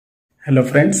Hello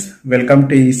friends, welcome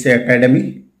to EC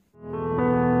Academy.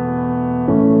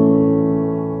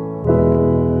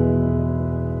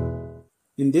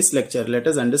 In this lecture, let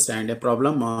us understand a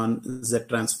problem on Z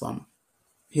transform.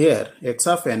 Here, x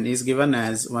of n is given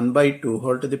as 1 by 2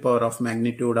 whole to the power of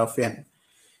magnitude of n.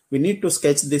 We need to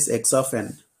sketch this x of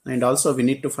n, and also we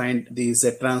need to find the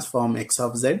Z transform x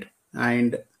of z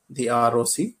and the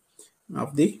ROC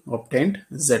of the obtained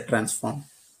Z transform.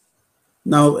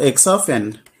 Now x of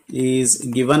n is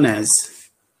given as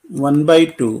 1 by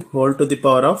 2 whole to the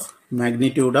power of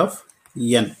magnitude of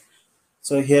n.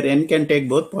 So here n can take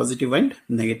both positive and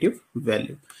negative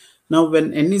value. Now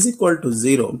when n is equal to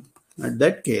 0, at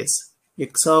that case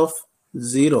x of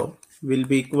 0 will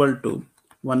be equal to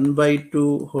 1 by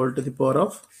 2 whole to the power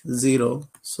of 0,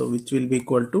 so which will be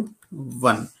equal to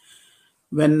 1.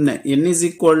 When n is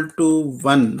equal to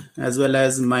 1 as well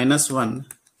as minus 1,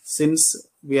 since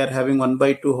we are having 1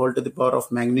 by 2 whole to the power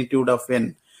of magnitude of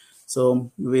n,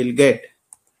 so we will get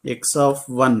x of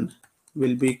 1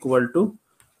 will be equal to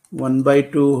 1 by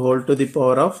 2 whole to the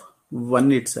power of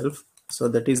 1 itself, so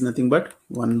that is nothing but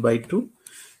 1 by 2,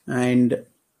 and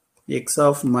x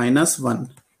of minus 1,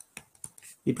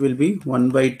 it will be 1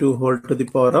 by 2 whole to the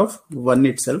power of 1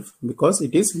 itself, because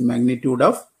it is magnitude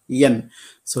of n,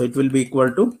 so it will be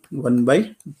equal to 1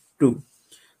 by 2.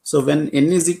 So when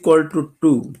n is equal to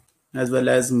 2 as well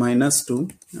as minus 2,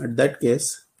 at that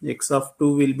case x of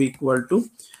 2 will be equal to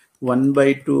 1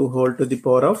 by 2 whole to the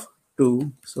power of 2,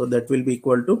 so that will be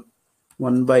equal to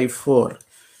 1 by 4,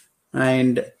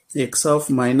 and x of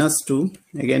minus 2,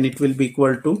 again it will be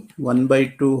equal to 1 by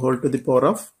 2 whole to the power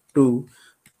of 2,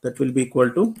 that will be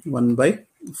equal to 1 by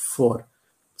 4.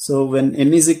 So when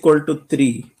n is equal to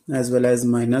 3 as well as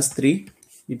minus 3,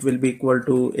 it will be equal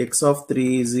to x of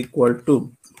 3 is equal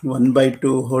to 1 by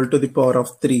 2 whole to the power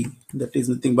of 3, that is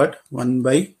nothing but 1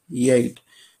 by 8,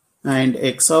 and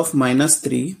x of minus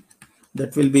 3,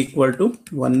 that will be equal to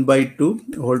 1 by 2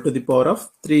 whole to the power of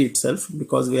 3 itself,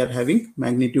 because we are having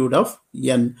magnitude of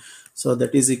n, so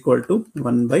that is equal to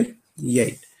 1 by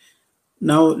 8.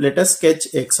 Now let us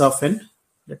sketch x of n.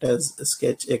 Let us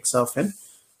sketch x of n.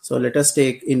 So let us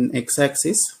take in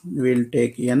x-axis we will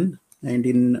take n, and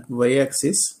in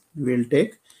y-axis we will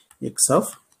take x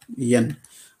of n.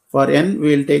 For n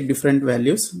we will take different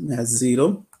values as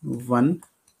 0, 1,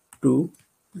 2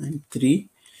 and 3,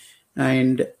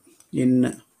 and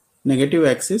in negative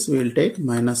axis we will take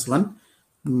minus 1,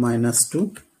 minus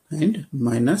 2 and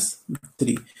minus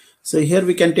 3. So here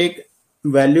we can take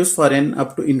values for n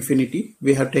up to infinity.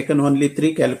 We have taken only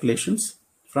 3 calculations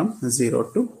from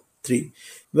 0 to 3.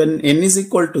 When n is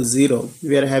equal to 0,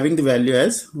 we are having the value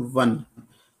as 1.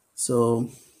 So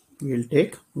we will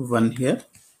take 1 here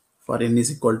for n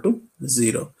is equal to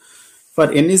 0.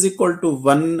 For n is equal to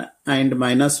 1 and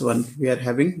minus 1, we are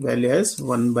having value as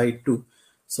 1 by 2.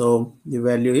 So the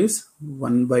value is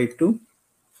 1 by 2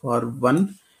 for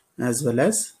 1 as well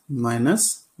as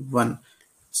minus 1.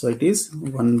 So it is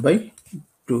 1 by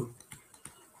 2.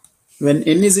 When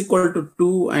n is equal to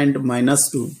 2 and minus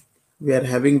 2, we are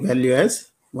having value as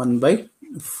 1 by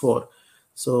 4.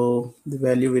 So the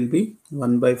value will be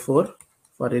 1 by 4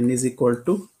 for n is equal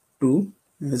to 2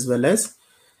 as well as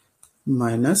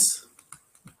minus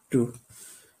 2.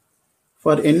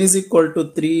 For n is equal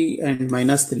to 3 and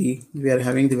minus 3, we are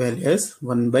having the value as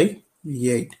 1 by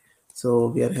 8. So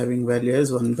we are having value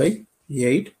as 1 by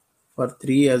 8 for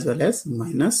 3 as well as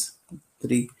minus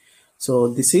 3. So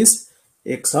this is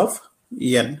x of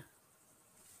n.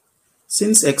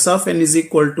 Since x of n is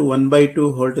equal to 1 by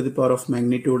 2 whole to the power of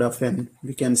magnitude of n,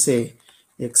 we can say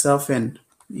x of n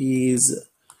is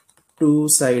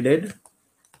two-sided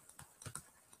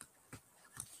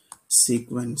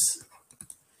sequence.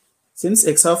 Since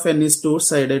x of n is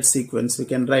two-sided sequence, we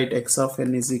can write x of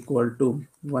n is equal to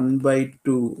 1 by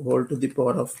 2 whole to the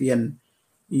power of n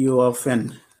u of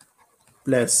n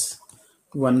plus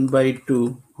 1 by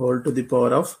 2 whole to the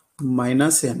power of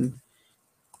minus n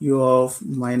u of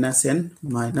minus n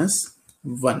minus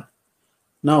 1.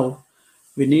 Now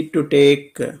we need to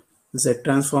take z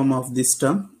transform of this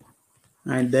term,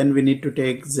 and then we need to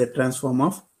take z transform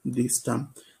of this term.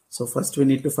 So first we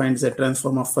need to find z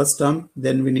transform of first term,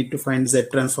 then we need to find z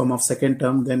transform of second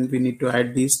term, then we need to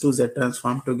add these two z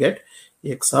transform to get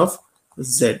x of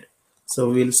z. So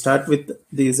we'll start with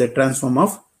the z transform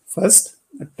of first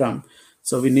term.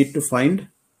 So we need to find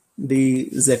the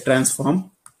z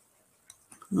transform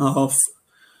of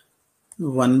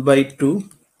 1 by 2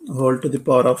 whole to the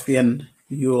power of n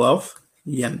u of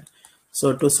n.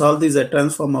 So to solve the z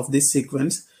transform of this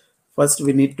sequence, first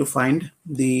we need to find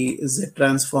the z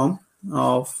transform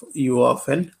of u of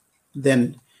n,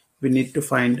 then we need to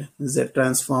find Z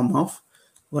transform of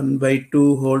 1 by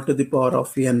 2 whole to the power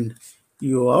of n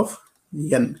u of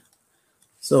n.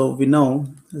 So we know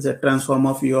Z transform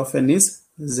of u of n is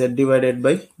Z divided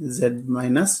by Z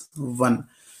minus 1.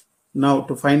 Now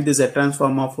to find the Z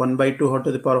transform of 1 by 2 whole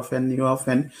to the power of n u of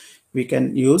n, we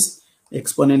can use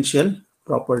exponential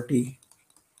property.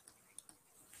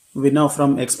 We know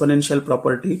from exponential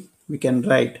property we can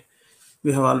write,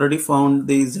 we have already found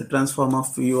the Z transform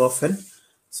of u of n,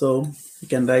 so we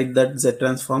can write that Z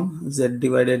transform Z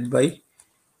divided by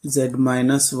Z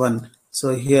minus 1.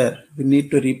 So here we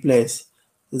need to replace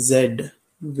Z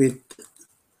with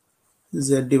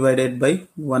Z divided by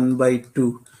 1 by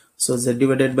 2. So Z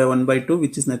divided by 1 by 2,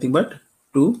 which is nothing but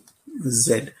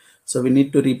 2Z. So we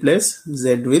need to replace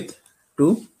Z with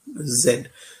 2Z.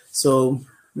 So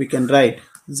we can write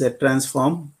Z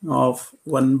transform of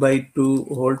 1 by 2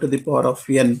 whole to the power of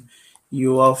n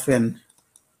u of n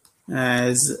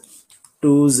as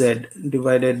 2Z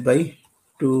divided by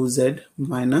 2Z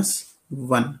minus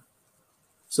 1.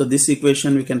 So this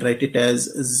equation we can write it as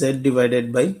Z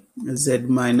divided by Z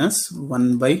minus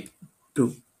 1 by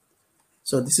 2.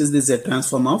 So this is the Z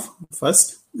transform of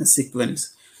first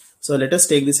sequence. So let us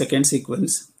take the second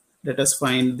sequence. Let us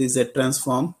find the Z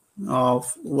transform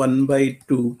of 1 by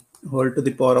 2 whole to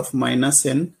the power of minus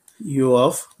n u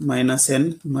of minus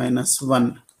n minus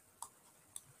 1.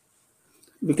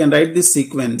 We can write this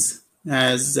sequence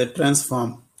as Z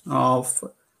transform of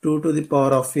 2 to the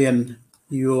power of n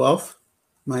u of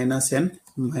minus n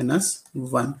minus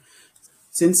 1.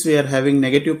 Since we are having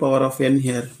negative power of n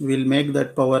here, we will make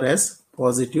that power as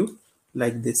positive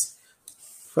like this.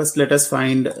 First let us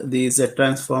find the Z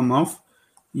transform of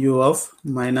u of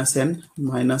minus n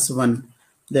minus 1.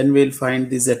 Then we will find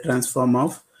the Z transform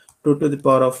of 2 to the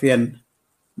power of n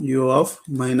u of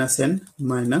minus n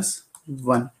minus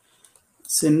 1.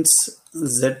 Since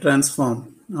Z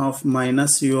transform of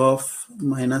minus u of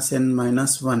minus n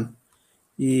minus 1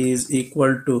 is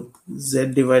equal to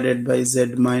Z divided by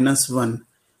Z minus 1,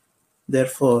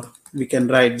 therefore we can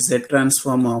write Z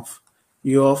transform of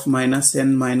u of minus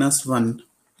n minus 1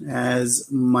 as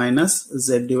minus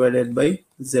Z divided by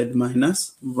Z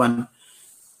minus 1.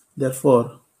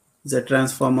 Therefore Z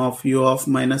transform of u of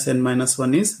minus n minus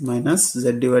 1 is minus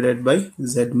Z divided by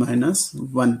Z minus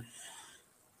 1.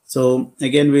 So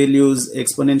again we will use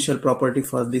exponential property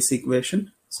for this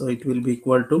equation. So it will be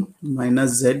equal to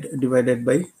minus Z divided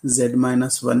by Z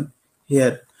minus 1.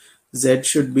 Here Z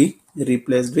should be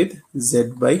replaced with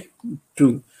Z by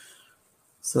 2.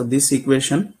 So this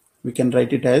equation we can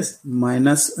write it as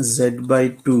minus Z by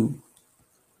 2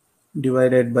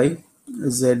 divided by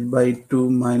Z by 2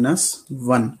 minus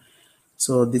 1.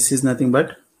 So this is nothing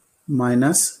but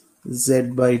minus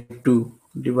Z by 2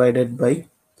 divided by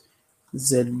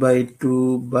Z by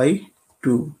 2 by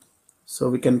 2. So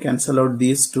we can cancel out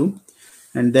these two,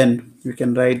 and then we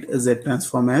can write Z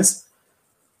transform as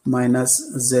minus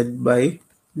Z by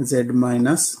Z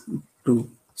minus 2.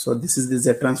 So this is the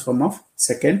Z transform of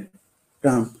second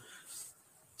term.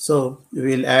 So we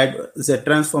will add Z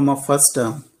transform of first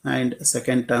term and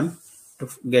second term to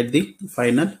get the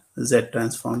final Z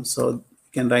transform. So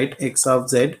we can write x of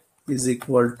Z is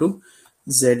equal to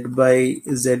Z by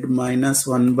Z minus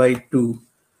 1 by 2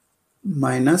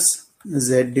 minus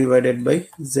Z divided by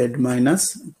Z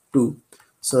minus 2.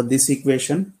 So this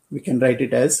equation we can write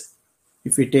it as,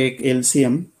 if we take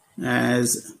LCM,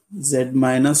 as Z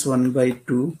minus 1 by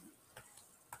 2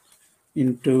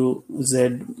 into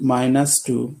Z minus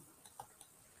 2.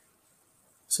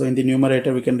 So in the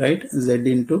numerator we can write Z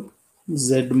into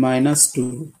Z minus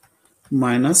 2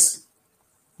 minus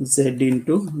Z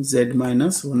into Z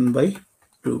minus 1 by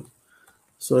 2.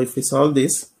 So if we solve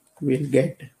this, we will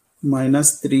get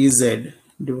minus 3Z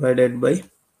divided by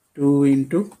 2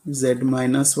 into Z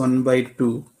minus 1 by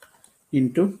 2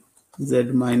 into Z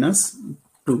minus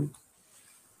 2.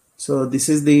 So this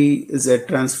is the Z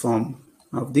transform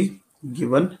of the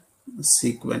given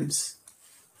sequence.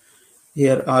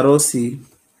 Here ROC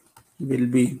will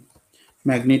be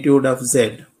magnitude of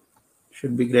Z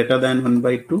should be greater than 1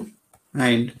 by 2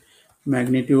 and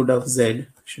magnitude of Z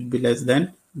should be less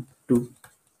than 2.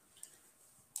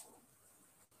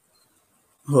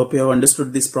 Hope you have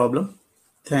understood this problem.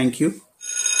 Thank you.